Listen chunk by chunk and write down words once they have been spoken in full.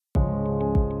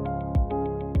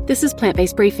This is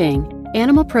Plant-Based Briefing,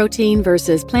 Animal Protein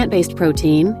versus Plant-Based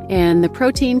Protein, and the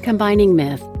Protein Combining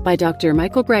Myth by Dr.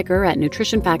 Michael Greger at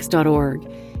nutritionfacts.org.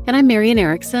 And I'm Marian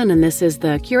Erickson, and this is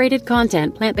the curated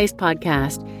content plant-based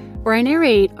podcast where I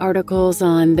narrate articles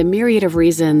on the myriad of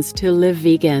reasons to live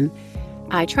vegan.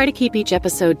 I try to keep each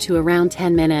episode to around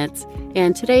 10 minutes,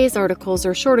 and today's articles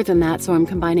are shorter than that, so I'm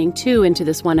combining two into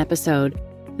this one episode.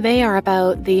 They are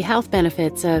about the health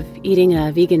benefits of eating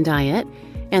a vegan diet,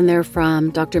 and they're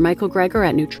from Dr. Michael Greger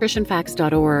at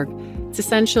nutritionfacts.org. It's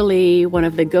essentially one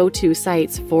of the go-to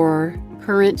sites for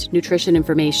current nutrition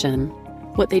information.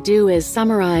 What they do is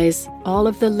summarize all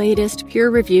of the latest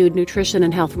peer-reviewed nutrition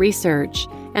and health research,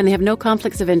 and they have no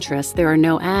conflicts of interest. There are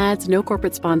no ads, no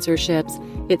corporate sponsorships.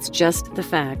 It's just the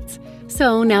facts.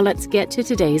 So now let's get to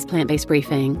today's plant-based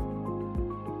briefing.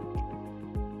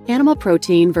 Animal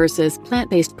protein versus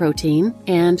plant-based protein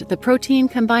and the protein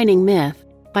combining myth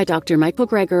by Dr. Michael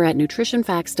Greger at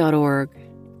nutritionfacts.org.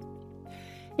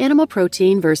 Animal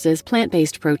protein versus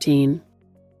plant-based protein.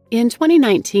 In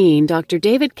 2019, Dr.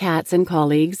 David Katz and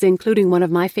colleagues, including one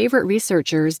of my favorite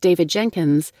researchers, David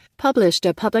Jenkins, published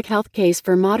a public health case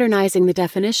for modernizing the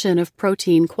definition of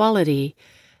protein quality.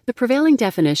 The prevailing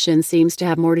definition seems to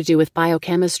have more to do with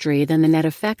biochemistry than the net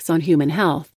effects on human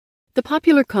health. The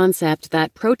popular concept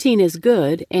that protein is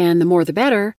good and the more the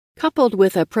better, coupled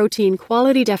with a protein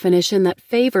quality definition that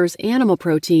favors animal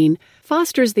protein,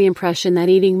 fosters the impression that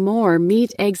eating more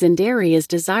meat, eggs, and dairy is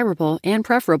desirable and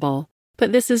preferable.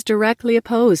 But this is directly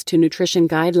opposed to nutrition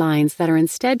guidelines that are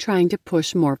instead trying to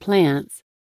push more plants.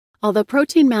 Although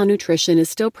protein malnutrition is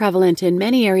still prevalent in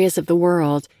many areas of the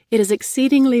world, it is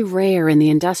exceedingly rare in the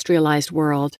industrialized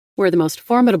world, where the most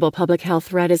formidable public health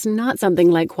threat is not something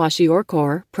like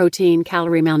kwashiorkor,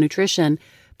 protein-calorie malnutrition,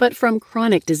 but from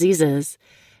chronic diseases.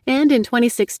 And in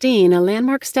 2016, a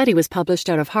landmark study was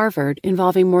published out of Harvard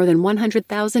involving more than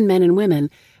 100,000 men and women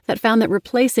that found that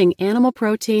replacing animal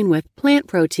protein with plant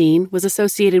protein was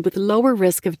associated with lower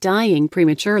risk of dying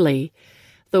prematurely.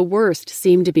 The worst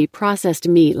seemed to be processed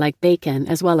meat like bacon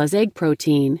as well as egg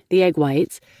protein, the egg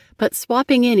whites, but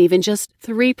swapping in even just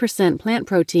 3% plant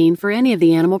protein for any of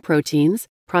the animal proteins,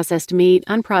 processed meat,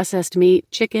 unprocessed meat,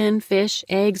 chicken, fish,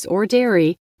 eggs, or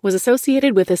dairy, was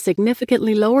associated with a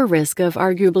significantly lower risk of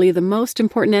arguably the most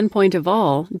important endpoint of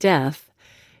all, death.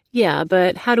 Yeah,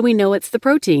 but how do we know it's the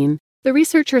protein? The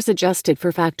researchers adjusted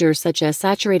for factors such as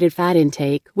saturated fat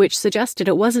intake, which suggested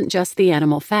it wasn't just the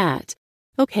animal fat.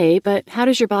 Okay, but how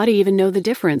does your body even know the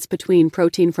difference between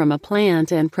protein from a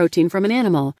plant and protein from an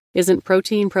animal? Isn't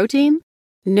protein protein?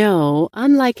 No,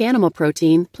 unlike animal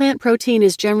protein, plant protein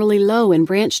is generally low in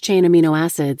branched-chain amino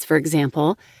acids, for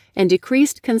example, and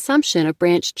decreased consumption of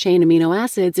branched-chain amino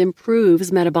acids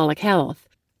improves metabolic health.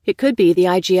 It could be the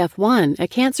IGF-1, a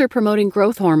cancer-promoting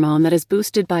growth hormone that is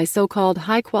boosted by so-called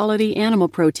high-quality animal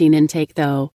protein intake,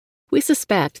 though. We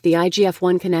suspect the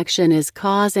IGF-1 connection is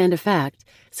cause and effect,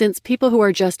 since people who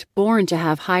are just born to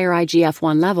have higher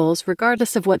IGF-1 levels,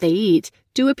 regardless of what they eat,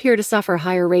 do appear to suffer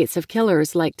higher rates of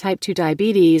killers like type 2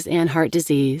 diabetes and heart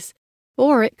disease.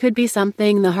 Or it could be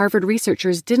something the Harvard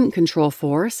researchers didn't control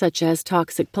for, such as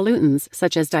toxic pollutants,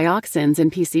 such as dioxins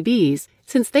and PCBs,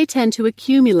 since they tend to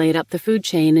accumulate up the food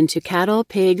chain into cattle,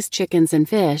 pigs, chickens, and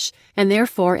fish, and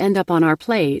therefore end up on our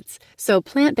plates. So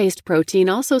plant-based protein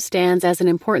also stands as an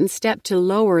important step to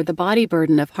lower the body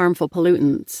burden of harmful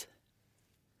pollutants.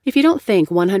 If you don't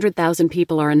think 100,000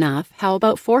 people are enough, how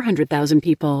about 400,000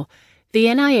 people? The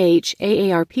NIH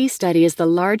AARP study is the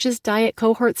largest diet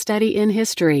cohort study in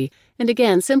history, and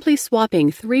again, simply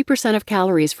swapping 3% of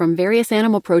calories from various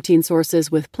animal protein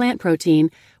sources with plant protein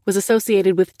was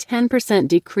associated with 10%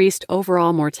 decreased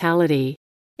overall mortality.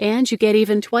 And you get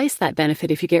even twice that benefit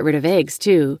if you get rid of eggs,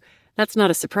 too. That's not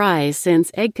a surprise,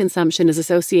 since egg consumption is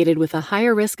associated with a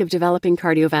higher risk of developing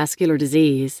cardiovascular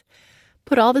disease.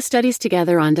 Put all the studies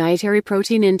together on dietary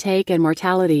protein intake and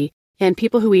mortality, and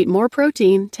people who eat more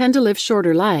protein tend to live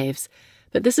shorter lives.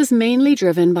 But this is mainly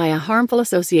driven by a harmful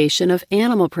association of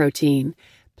animal protein.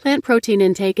 Plant protein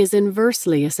intake is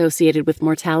inversely associated with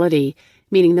mortality,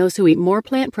 meaning those who eat more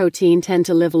plant protein tend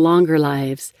to live longer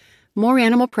lives. More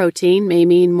animal protein may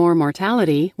mean more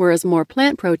mortality, whereas more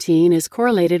plant protein is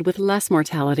correlated with less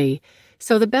mortality.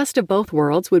 So the best of both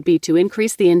worlds would be to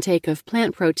increase the intake of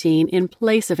plant protein in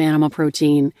place of animal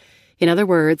protein. In other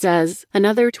words, as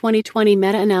another 2020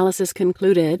 meta-analysis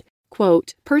concluded,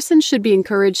 quote, persons should be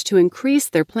encouraged to increase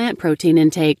their plant protein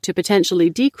intake to potentially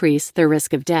decrease their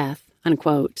risk of death,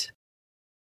 unquote.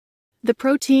 The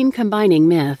protein combining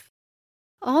myth.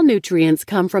 All nutrients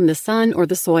come from the sun or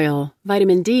the soil.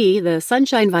 Vitamin D, the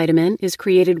sunshine vitamin, is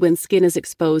created when skin is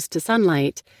exposed to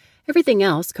sunlight. Everything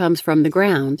else comes from the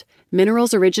ground.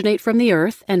 Minerals originate from the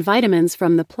earth, and vitamins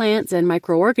from the plants and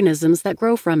microorganisms that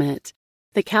grow from it.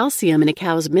 The calcium in a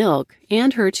cow's milk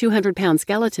and her 200-pound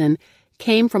skeleton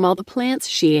came from all the plants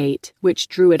she ate, which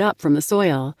drew it up from the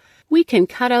soil. We can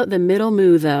cut out the middle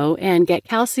moo, though, and get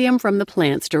calcium from the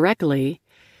plants directly.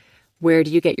 Where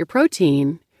do you get your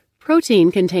protein?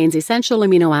 Protein contains essential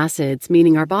amino acids,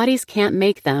 meaning our bodies can't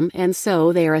make them, and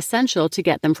so they are essential to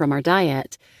get them from our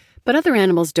diet. But other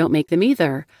animals don't make them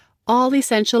either. All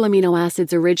essential amino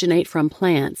acids originate from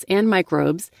plants and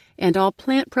microbes, and all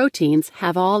plant proteins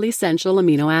have all essential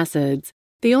amino acids.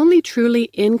 The only truly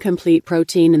incomplete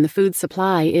protein in the food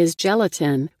supply is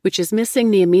gelatin, which is missing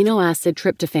the amino acid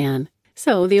tryptophan.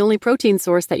 So the only protein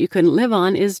source that you couldn't live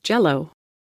on is Jell-O.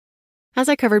 As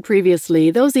I covered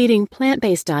previously, those eating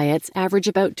plant-based diets average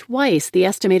about twice the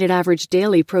estimated average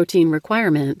daily protein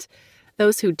requirement.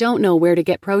 Those who don't know where to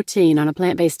get protein on a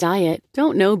plant-based diet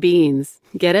don't know beans.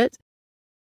 Get it?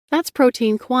 That's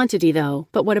protein quantity, though,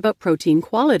 but what about protein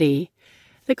quality?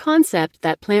 The concept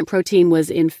that plant protein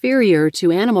was inferior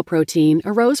to animal protein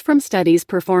arose from studies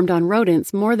performed on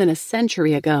rodents more than a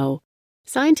century ago.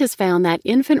 Scientists found that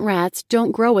infant rats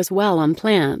don't grow as well on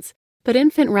plants, but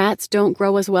infant rats don't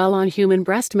grow as well on human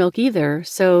breast milk either,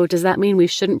 so does that mean we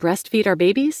shouldn't breastfeed our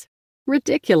babies?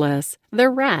 Ridiculous. They're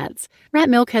rats. Rat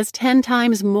milk has 10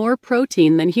 times more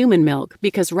protein than human milk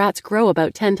because rats grow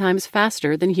about 10 times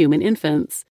faster than human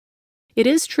infants. It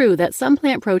is true that some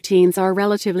plant proteins are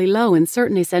relatively low in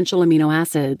certain essential amino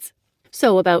acids.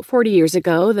 So about 40 years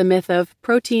ago, the myth of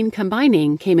protein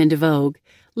combining came into vogue.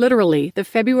 Literally, the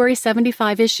February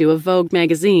 75 issue of Vogue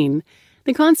magazine.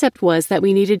 The concept was that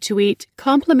we needed to eat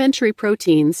complementary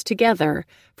proteins together,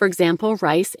 for example,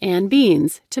 rice and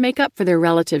beans, to make up for their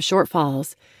relative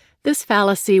shortfalls. This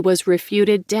fallacy was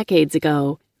refuted decades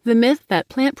ago. The myth that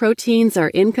plant proteins are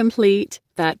incomplete,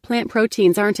 that plant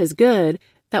proteins aren't as good,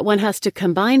 that one has to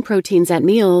combine proteins at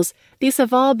meals, these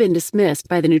have all been dismissed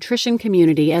by the nutrition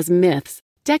community as myths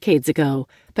decades ago,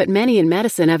 but many in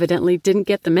medicine evidently didn't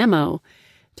get the memo.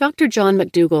 Dr. John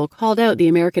McDougall called out the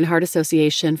American Heart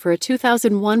Association for a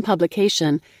 2001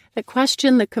 publication that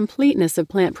questioned the completeness of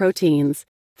plant proteins.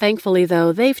 Thankfully,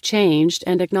 though, they've changed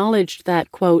and acknowledged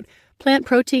that, quote, plant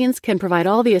proteins can provide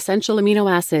all the essential amino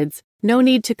acids, no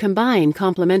need to combine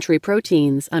complementary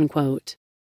proteins, unquote.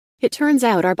 It turns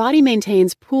out our body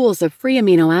maintains pools of free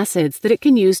amino acids that it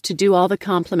can use to do all the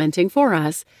complementing for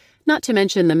us, not to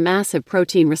mention the massive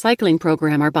protein recycling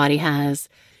program our body has.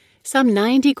 Some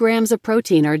 90 grams of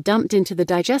protein are dumped into the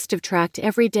digestive tract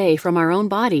every day from our own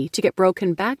body to get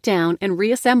broken back down and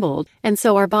reassembled, and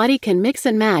so our body can mix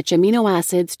and match amino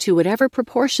acids to whatever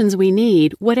proportions we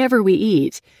need, whatever we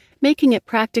eat, making it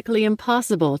practically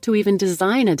impossible to even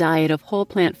design a diet of whole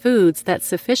plant foods that's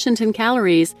sufficient in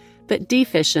calories but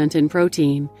deficient in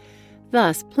protein.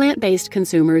 Thus, plant-based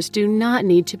consumers do not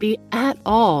need to be at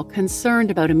all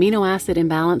concerned about amino acid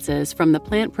imbalances from the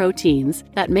plant proteins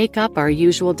that make up our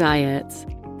usual diets.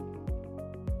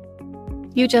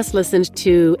 You just listened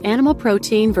to Animal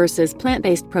Protein versus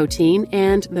Plant-Based Protein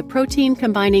and The Protein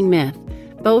Combining Myth,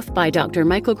 both by Dr.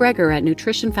 Michael Greger at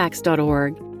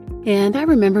nutritionfacts.org. And I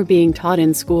remember being taught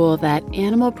in school that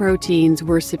animal proteins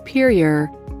were superior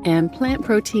and plant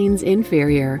proteins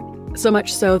inferior. So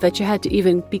much so that you had to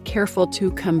even be careful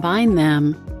to combine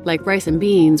them, like rice and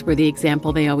beans were the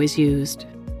example they always used.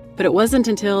 But it wasn't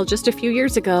until just a few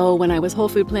years ago when I was whole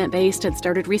food plant-based and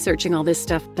started researching all this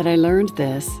stuff that I learned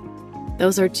this.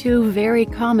 Those are two very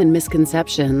common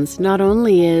misconceptions. Not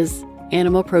only is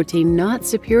animal protein not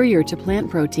superior to plant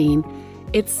protein,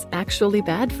 it's actually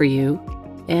bad for you,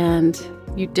 and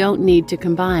you don't need to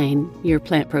combine your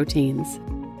plant proteins.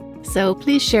 So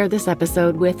please share this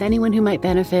episode with anyone who might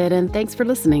benefit, and thanks for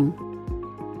listening.